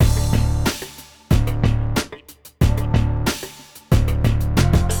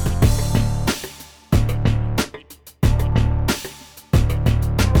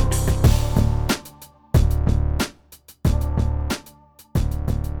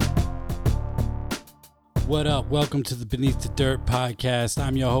What up? Welcome to the Beneath the Dirt podcast.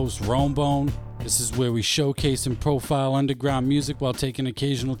 I'm your host, Romebone. This is where we showcase and profile underground music while taking an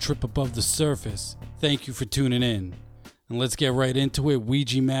occasional trip above the surface. Thank you for tuning in. And let's get right into it.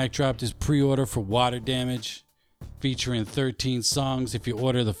 Ouija Mac dropped his pre-order for Water Damage, featuring 13 songs if you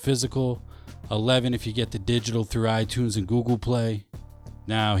order the physical, 11 if you get the digital through iTunes and Google Play.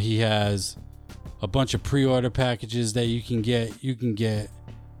 Now he has a bunch of pre-order packages that you can get.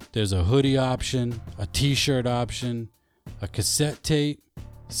 There's a hoodie option, a t-shirt option, a cassette tape,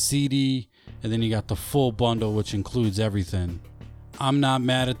 CD, and then you got the full bundle, which includes everything. I'm not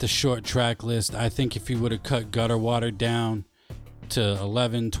mad at the short track list. I think if he would have cut Gutter Water down to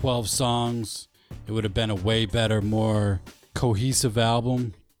 11, 12 songs, it would have been a way better, more cohesive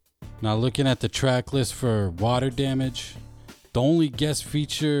album. Now looking at the track list for Water Damage, the only guest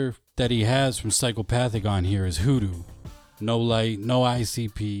feature that he has from Psychopathic on here is Hoodoo. No Light, no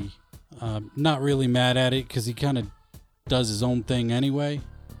ICP. Not really mad at it because he kind of does his own thing anyway.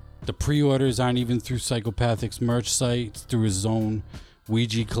 The pre-orders aren't even through Psychopathic's merch site. It's through his own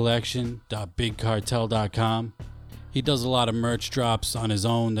Ouija collection.bigcartel.com. He does a lot of merch drops on his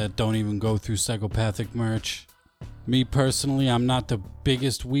own that don't even go through Psychopathic merch. Me personally, I'm not the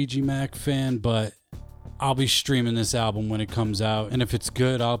biggest Ouija Mac fan, but I'll be streaming this album when it comes out. And if it's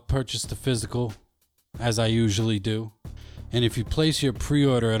good, I'll purchase the physical, as I usually do. And if you place your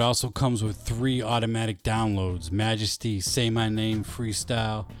pre-order, it also comes with 3 automatic downloads: Majesty, Say My Name,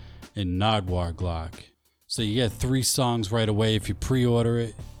 Freestyle, and Nardwar Glock. So you get 3 songs right away if you pre-order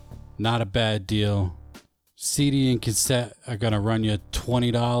it. Not a bad deal. CD and cassette are going to run you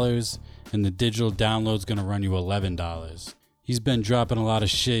 $20, and the digital download's going to run you $11. He's been dropping a lot of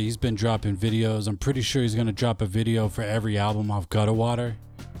shit. He's been dropping videos. I'm pretty sure he's going to drop a video for every album off Gutter Water.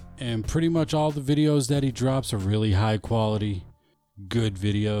 And pretty much all the videos that he drops are really high quality, good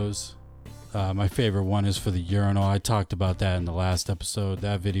videos. My favorite one is for the urinal. I talked about that in the last episode.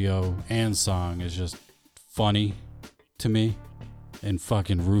 That video and song is just funny to me and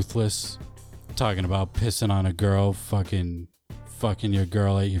fucking ruthless. Talking about pissing on a girl, fucking your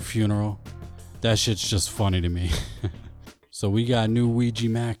girl at your funeral. That shit's just funny to me. So we got new Ouija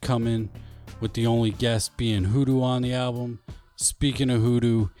Mac coming, with the only guest being Hoodoo on the album. Speaking of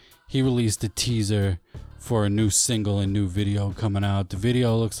Hoodoo, he released a teaser for a new single and new video coming out. The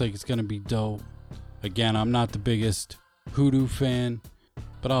video looks like it's going to be dope. Again, I'm not the biggest Hoodoo fan,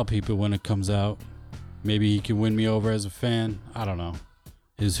 but I'll peep it when it comes out. Maybe he can win me over as a fan. I don't know.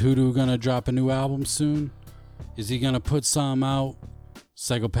 Is Hoodoo going to drop a new album soon? Is he going to put some out?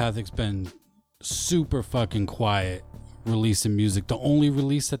 Psychopathic's been super fucking quiet releasing music. The only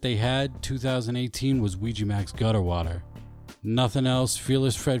release that they had, 2018, was Ouija Mac's Gutter Water. Nothing else.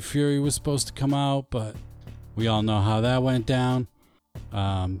 Fearless Fred Fury was supposed to come out, but we all know how that went down.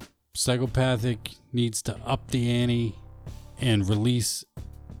 Psychopathic needs to up the ante and release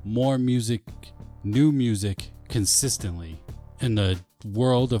more music, new music, consistently. In the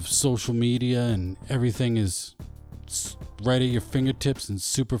world of social media and everything is right at your fingertips and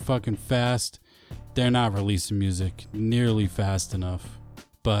super fucking fast, they're not releasing music nearly fast enough.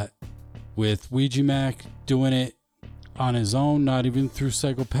 But with Ouija Mac doing it on his own, not even through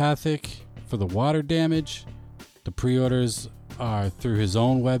Psychopathic, for the Water Damage, the pre-orders are through his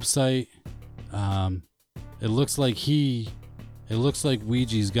own website. It looks like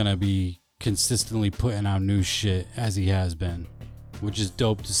Ouija's gonna be consistently putting out new shit as he has been, which is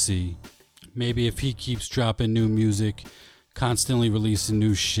dope to see. Maybe if he keeps dropping new music, constantly releasing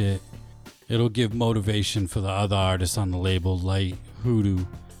new shit, it'll give motivation for the other artists on the label, like Hoodoo,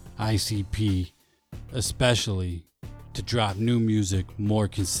 ICP, especially, to drop new music more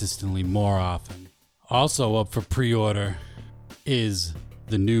consistently, more often. Also up for pre-order is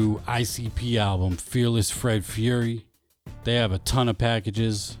the new ICP album, Fearless Fred Fury. They have a ton of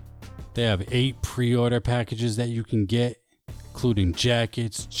packages. They have 8 pre-order packages that you can get, including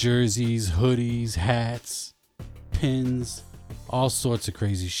jackets, jerseys, hoodies, hats, pins, all sorts of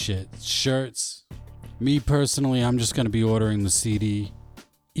crazy shit, shirts. Me personally, I'm just going to be ordering the CD,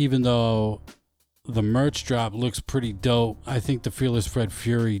 even though the merch drop looks pretty dope. I think the Fearless Fred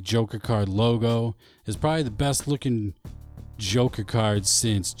Fury Joker card logo is probably the best looking Joker card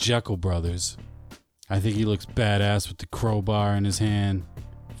since Jekyll Brothers. I think he looks badass with the crowbar in his hand,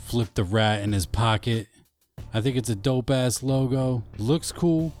 flip the rat in his pocket. I think it's a dope ass logo. Looks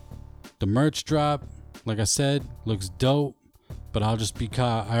cool. The merch drop, like I said, looks dope. But I'll just be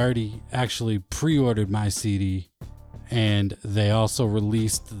caught. I already actually pre-ordered my CD, and they also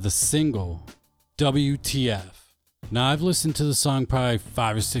released the single WTF. Now, I've listened to the song probably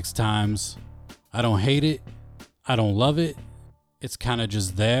 5 or 6 times. I don't hate it. I don't love it. It's kind of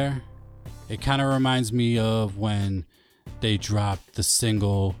just there. It kind of reminds me of when they dropped the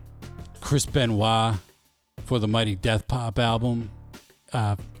single Chris Benoit for the Mighty Death Pop album.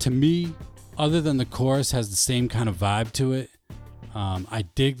 To me, other than the chorus has the same kind of vibe to it. I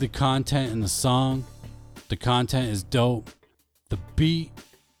dig the content in the song. The content is dope. The beat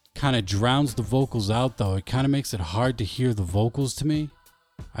kind of drowns the vocals out though. It kind of makes it hard to hear the vocals to me.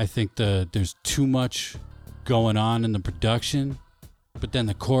 I think there's too much going on in the production. But then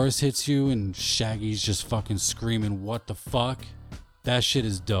the chorus hits you and Shaggy's just fucking screaming, "What the fuck?" That shit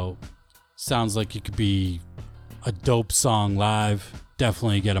is dope. Sounds like it could be a dope song live.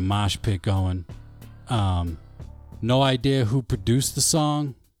 Definitely get a mosh pit going. No idea who produced the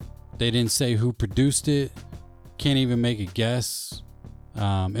song. They didn't say who produced it. Can't even make a guess.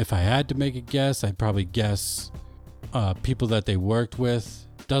 If I had to make a guess, I'd probably guess people that they worked with.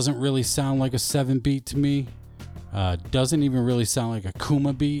 Doesn't really sound like a 7 beat to me. Doesn't even really sound like a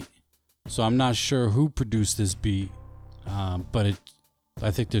Kuma beat. So I'm not sure who produced this beat. But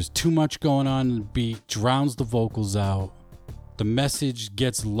I think there's too much going on in the beat. Drowns the vocals out. The message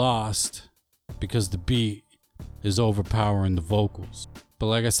gets lost because the beat is overpowering the vocals. But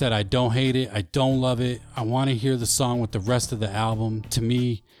like I said, I don't hate it. I don't love it. I want to hear the song with the rest of the album. To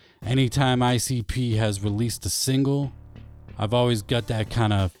me, anytime ICP has released a single, I've always got that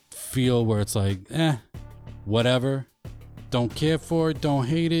kind of feel where it's like, whatever. Don't care for it. Don't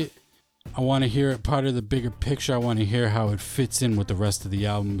hate it. I want to hear it part of the bigger picture. I want to hear how it fits in with the rest of the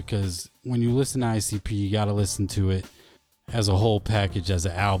album, because when you listen to ICP, you got to listen to it as a whole package, as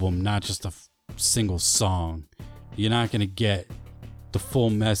an album, not just a single song. You're not going to get the full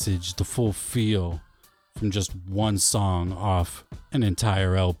message, the full feel from just one song off an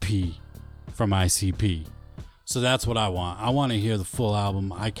entire LP from ICP. So that's what I want. I want to hear the full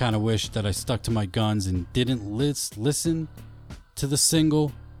album. I kind of wish that I stuck to my guns and didn't listen to the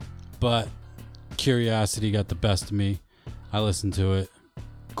single, but curiosity got the best of me. I listened to it.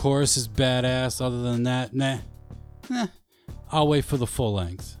 Chorus is badass. Other than that, nah. I'll wait for the full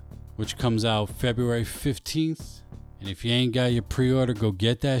length, which comes out February 15th. And if you ain't got your pre-order, go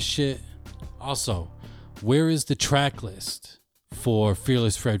get that shit. Also, where is the track list for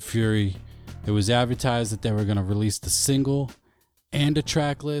Fearless Fred Fury? It was advertised that they were going to release the single and a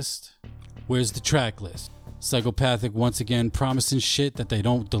track list. Where's the track list? Psychopathic once again promising shit that they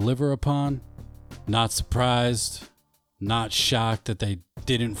don't deliver upon. Not surprised. Not shocked that they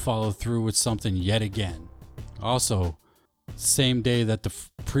didn't follow through with something yet again. Also, same day that the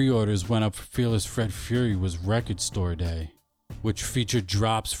pre-orders went up for Fearless Fred Fury was Record Store Day, which featured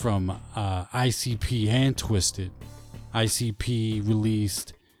drops from ICP and Twisted. ICP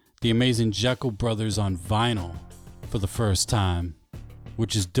released The Amazing Jekyll Brothers on vinyl for the first time,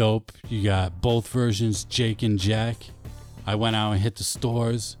 which is dope. You got both versions, Jake and Jack. I went out and hit the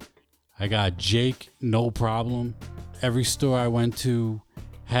stores. I got Jake, no problem. Every store I went to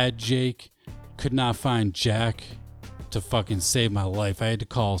had Jake. Could not find Jack to fucking save my life. I had to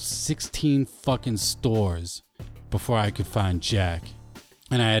call 16 fucking stores before I could find Jack.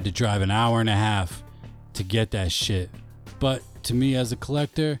 And I had to drive an hour and a half to get that shit. But to me as a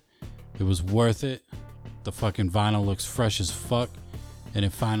collector, it was worth it. The fucking vinyl looks fresh as fuck. And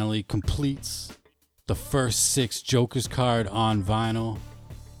it finally completes the first 6 Joker's card on vinyl.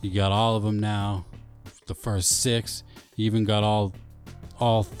 You got all of them now. The first 6. You even got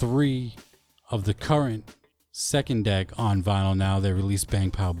all 3 of the current second deck on vinyl now. They released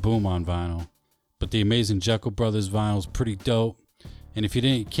Bang Pow Boom on vinyl. But the Amazing Jekyll Brothers vinyl is pretty dope. And if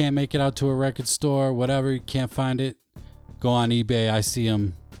you can't make it out to a record store, whatever, you can't find it, go on eBay. I see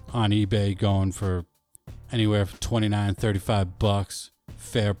them on eBay going for anywhere from $29, $35.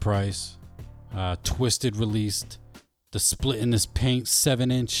 Fair price. Twisted released the Split in This Paint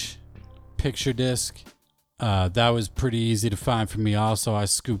 7-inch picture disc. That was pretty easy to find for me also. I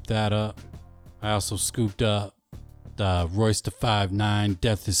scooped that up. I also scooped up the Royce da 5'9"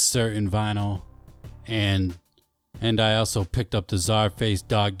 Death is Certain vinyl. And I also picked up the Czarface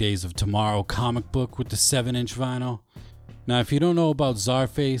Dog Days of Tomorrow comic book with the 7-inch vinyl. Now, if you don't know about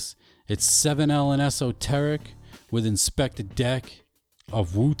Czarface, it's 7L and Esoteric with Inspector Deck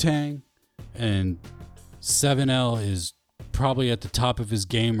of Wu-Tang. And 7L is probably at the top of his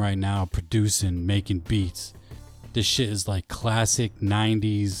game right now, producing, making beats. This shit is like classic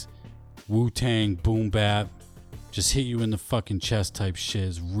 90s Wu-Tang boom bap. Just hit you in the fucking chest type shit.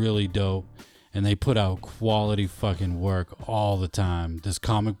 Is really dope. And they put out quality fucking work all the time. This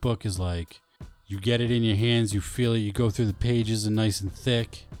comic book is like, you get it in your hands, you feel it, you go through the pages and nice and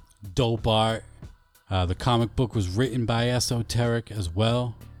thick. Dope art. The comic book was written by Esoteric as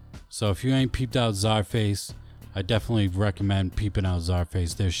well. So if you ain't peeped out Czarface, I definitely recommend peeping out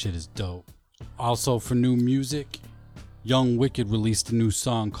Czarface. Their shit is dope. Also for new music, Young Wicked released a new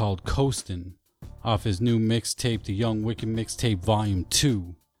song called Coastin' off his new mixtape, the Young Wicked Mixtape Volume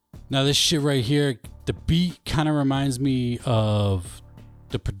 2. Now this shit right here, the beat kind of reminds me of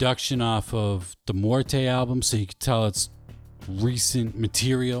the production off of the Morte album, so you can tell it's recent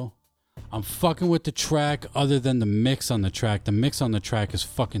material. I'm fucking with the track other than the mix on the track. The mix on the track is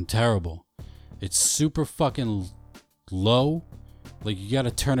fucking terrible. It's super fucking low. Like you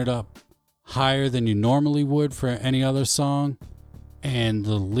gotta turn it up higher than you normally would for any other song. And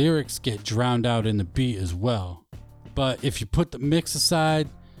the lyrics get drowned out in the beat as well. But if you put the mix aside,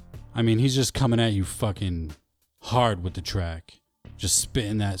 I mean, he's just coming at you fucking hard with the track. Just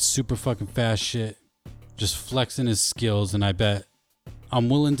spitting that super fucking fast shit. Just flexing his skills, and I'm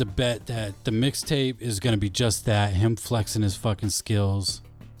willing to bet that the mixtape is going to be just that, him flexing his fucking skills,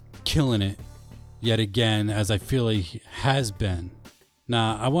 killing it yet again, as I feel he has been.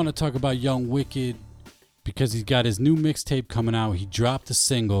 Now, I want to talk about Young Wicked because he's got his new mixtape coming out. He dropped a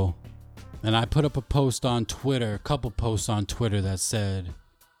single, and I put up a post on Twitter, a couple posts on Twitter that said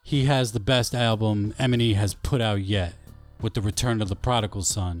he has the best album Eminem has put out yet with the Return of the Prodigal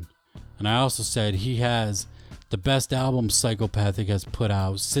Son. And I also said he has the best album Psychopathic has put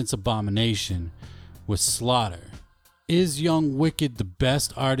out since Abomination with Slaughter. Is Young Wicked the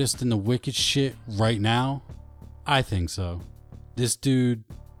best artist in the Wicked shit right now? I think so. This dude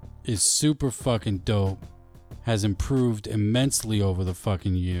is super fucking dope. Has improved immensely over the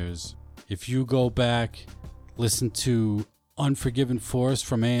fucking years. If you go back, listen to Unforgiven Force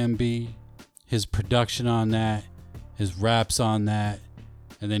from AMB, his production on that, his raps on that,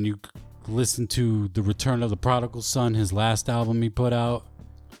 and then you listen to The Return of the Prodigal Son, his last album he put out,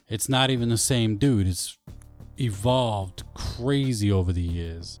 it's not even the same dude. It's evolved crazy over the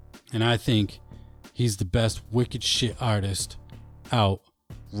years. And I think he's the best Wicked shit artist out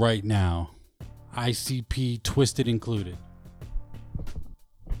right now. ICP Twisted included.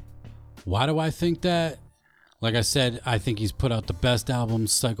 Why do I think that? Like I said, I think he's put out the best album,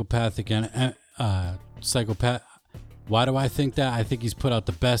 Psychopathic and Psychopath. Why do I think that? I think he's put out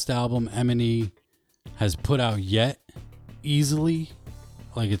the best album Eminem has put out yet, easily.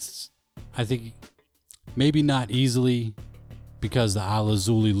 I think maybe not easily because the Ala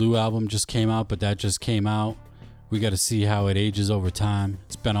Zuli Lu album just came out, but that just came out. We got to see how it ages over time.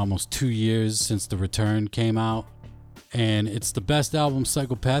 It's been almost 2 years since The Return came out, and it's the best album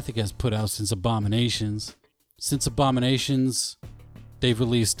Psychopathic has put out since Abominations. Since Abominations, they've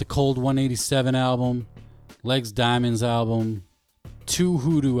released the Cold 187 album, Legs Diamonds album, 2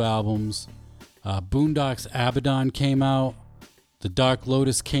 Hoodoo albums, Boondocks Abaddon came out, The Dark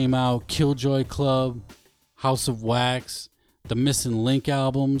Lotus came out, Killjoy Club, House of Wax, the Missing Link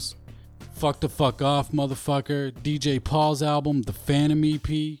albums, Fuck the Fuck Off Motherfucker, DJ Paul's album, The Phantom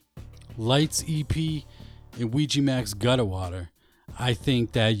EP, Lights EP, and Ouija Mac's Gutter Water. I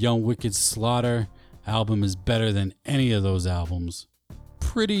think that Young Wicked Slaughter album is better than any of those albums.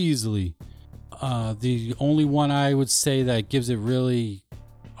 Pretty easily. The only one I would say that gives it really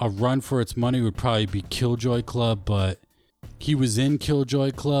a run for its money would probably be Killjoy Club, but he was in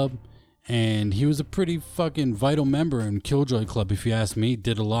Killjoy Club and he was a pretty fucking vital member in Killjoy Club, if you ask me.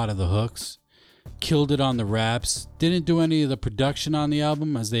 Did a lot of the hooks, killed it on the raps, didn't do any of the production on the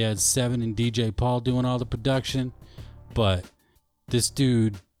album as they had Seven and DJ Paul doing all the production, but this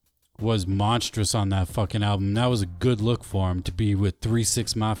dude was monstrous on that fucking album. That was a good look for him to be with 3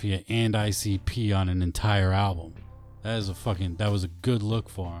 6 Mafia and ICP on an entire album. That was a good look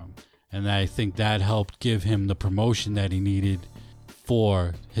for him. And I think that helped give him the promotion that he needed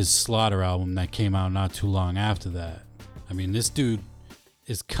for his Slaughter album that came out not too long after that. I mean, this dude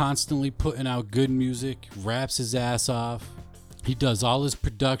is constantly putting out good music, raps his ass off. He does all his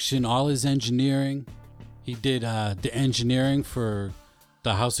production, all his engineering. He did the engineering for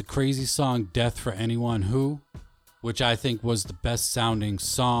the House of Crazy song, Death for Anyone Who, which I think was the best sounding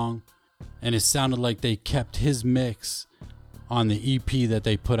song. And it sounded like they kept his mix on the EP that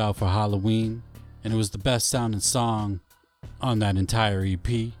they put out for Halloween. And it was the best sounding song on that entire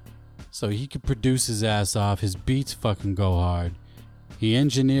EP. So he could produce his ass off. His beats fucking go hard. He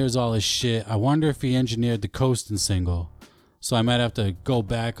engineers all his shit. I wonder if he engineered the Coastin' single. So I might have to go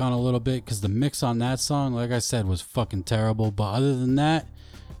back on a little bit because the mix on that song, like I said, was fucking terrible. But other than that,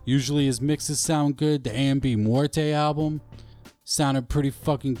 usually his mixes sound good. The AMB Muerte album sounded pretty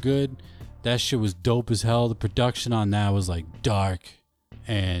fucking good. That shit was dope as hell. The production on that was like dark,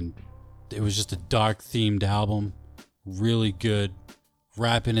 and it was just a dark themed album. Really good.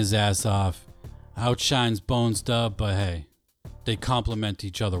 Rapping his ass off. Outshines Bones Dub, but hey, they complement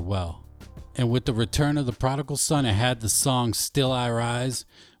each other well. And with the Return of the Prodigal Son, it had the song Still I Rise,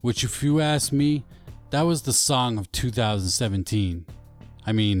 which if you ask me, that was the song of 2017.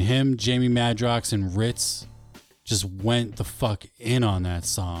 I mean, him, Jamie Madrox, and Ritz just went the fuck in on that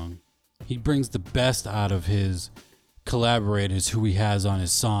song. He brings the best out of his collaborators who he has on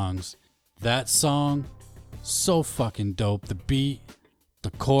his songs. That song, so fucking dope. The beat,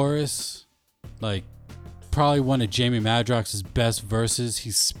 the chorus, like probably one of Jamie Madrox's best verses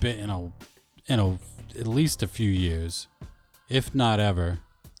he's spit in at least a few years, if not ever.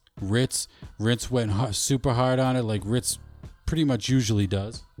 Ritz went super hard on it, like Ritz pretty much usually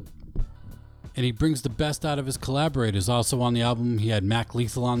does. And he brings the best out of his collaborators. Also on the album, he had Mac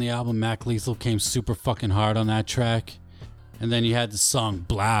Lethal on the album. Mac Lethal came super fucking hard on that track. And then you had the song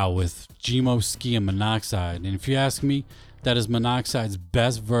Blau with Gmo Ski and Monoxide. And if you ask me, that is Monoxide's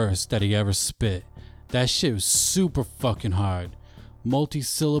best verse that he ever spit. That shit was super fucking hard.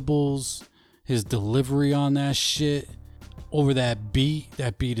 Multi-syllables, his delivery on that shit, over that beat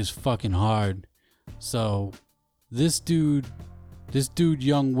is fucking hard. So this dude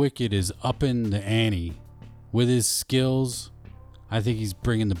Young Wicked is upping the ante with his skills. I think he's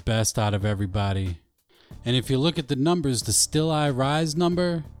bringing the best out of everybody. And if you look at the numbers, the Still I Rise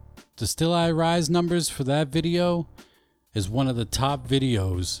numbers for that video is one of the top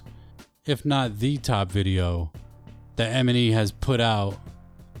videos, if not the top video, that M&E has put out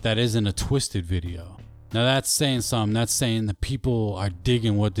that isn't a Twisted video. Now that's saying something. That's saying the people are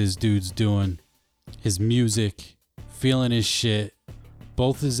digging what this dude's doing, his music, feeling his shit.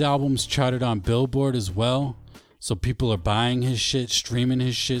 Both his albums charted on Billboard as well, so people are buying his shit, streaming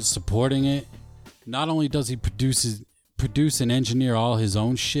his shit, supporting it. Not only does he produce and engineer all his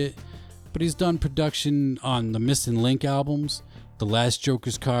own shit, but he's done production on the Missing Link albums, the last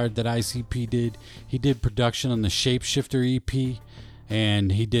Joker's Card that ICP did. He did production on the Shapeshifter EP,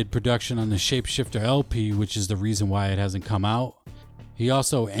 and he did production on the Shapeshifter LP, which is the reason why it hasn't come out. He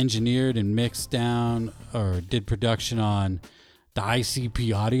also engineered and mixed down or did production on the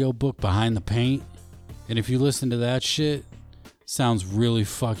ICP audiobook Behind the Paint. And if you listen to that shit, sounds really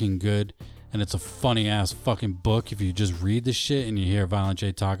fucking good. And it's a funny ass fucking book if you just read the shit and you hear Violent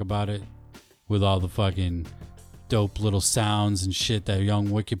J talk about it with all the fucking dope little sounds and shit that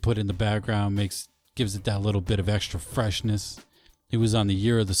Young Wicked put in the background, gives it that little bit of extra freshness. He was on the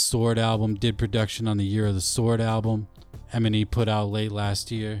Year of the Sword album, did production on the Year of the Sword album M&E put out late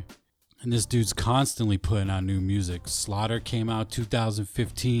last year. And this dude's constantly putting out new music. Slaughter came out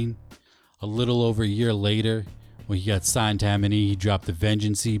 2015. A little over a year later, when he got signed to M&E, he dropped the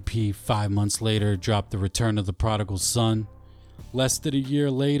Vengeance EP. 5 months later, dropped the Return of the Prodigal Son. Less than a year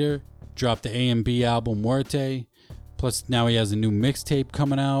later, dropped the A&B album Muerte. Plus now he has a new mixtape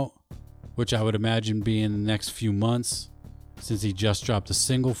coming out, which I would imagine be in the next few months, since he just dropped a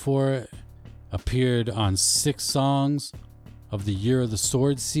single for it. Appeared on 6 songs of the Year of the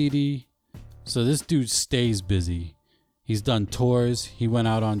Sword CD. So this dude stays busy. He's done tours. He went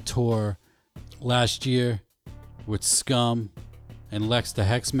out on tour last year with Scum and Lex the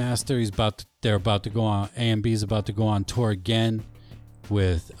Hexmaster. They're about to go on. A&B's about to go on tour again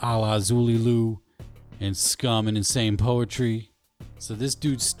with Ala Zulilu and Scum and Insane Poetry. So this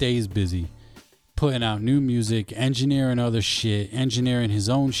dude stays busy, putting out new music, engineering other shit, engineering his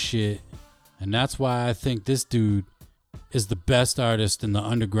own shit. And that's why I think this dude is the best artist in the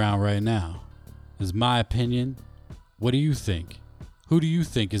underground right now. Is my opinion. What do you think? Who do you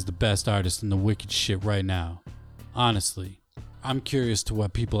think is the best artist in the wicked shit right now? Honestly, I'm curious to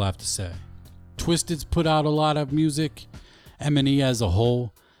what people have to say. Twisted's put out a lot of music. M&E as a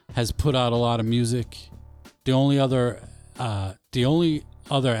whole has put out a lot of music. The only other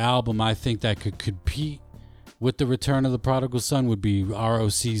album I think that could compete with the Return of the Prodigal Son would be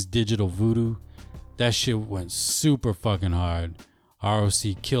ROC's Digital Voodoo. That shit went super fucking hard.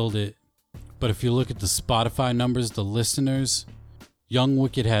 ROC killed it. But if you look at the Spotify numbers, the listeners, Young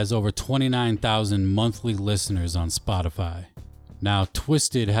Wicked has over 29,000 monthly listeners on Spotify. Now,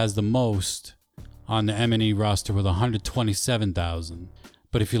 Twisted has the most on the M&E roster with 127,000.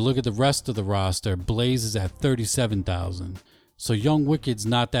 But if you look at the rest of the roster, Blaze is at 37,000. So Young Wicked's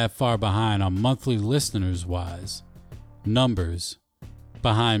not that far behind on monthly listeners wise. Numbers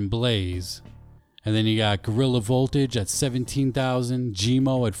behind Blaze. And then you got Gorilla Voltage at 17,000,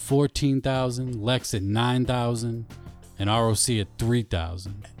 Gmo at 14,000, Lex at 9,000, and ROC at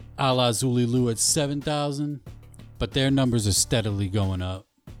 3,000. Ala Zulilu at 7,000, but their numbers are steadily going up.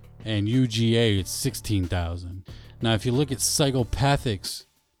 And UGA at 16,000. Now if you look at Psychopathic's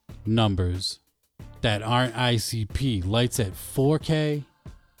numbers that aren't ICP, Light's at 4K,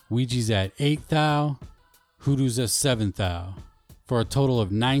 Ouija's at 8,000, Hoodoo's at 7,000, for a total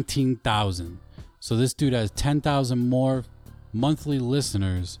of 19,000. So this dude has 10,000 more monthly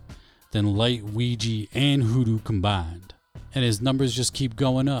listeners than Light, Ouija, and Hoodoo combined. And his numbers just keep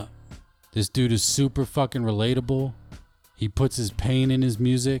going up. This dude is super fucking relatable. He puts his pain in his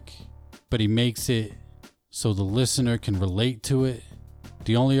music, but he makes it so the listener can relate to it.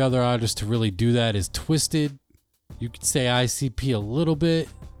 The only other artist to really do that is Twiztid. You could say ICP a little bit,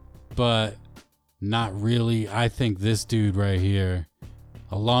 but not really. I think this dude right here,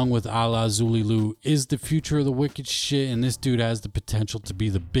 along with Ala Zulilou, is the future of the wicked shit, and this dude has the potential to be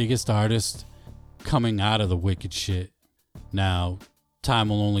the biggest artist coming out of the wicked shit. Now, time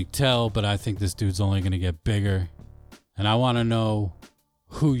will only tell, but I think this dude's only going to get bigger. And I want to know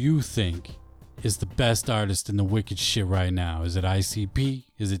who you think is the best artist in the wicked shit right now. Is it ICP?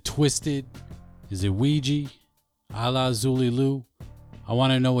 Is it Twiztid? Is it Ouija? Ala Zulilou? I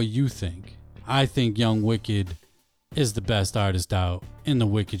want to know what you think. I think Young Wicked is the best artist out in the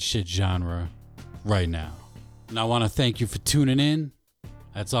wicked shit genre right now. And I want to thank you for tuning in.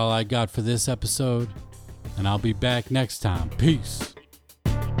 That's all I got for this episode. And I'll be back next time. Peace.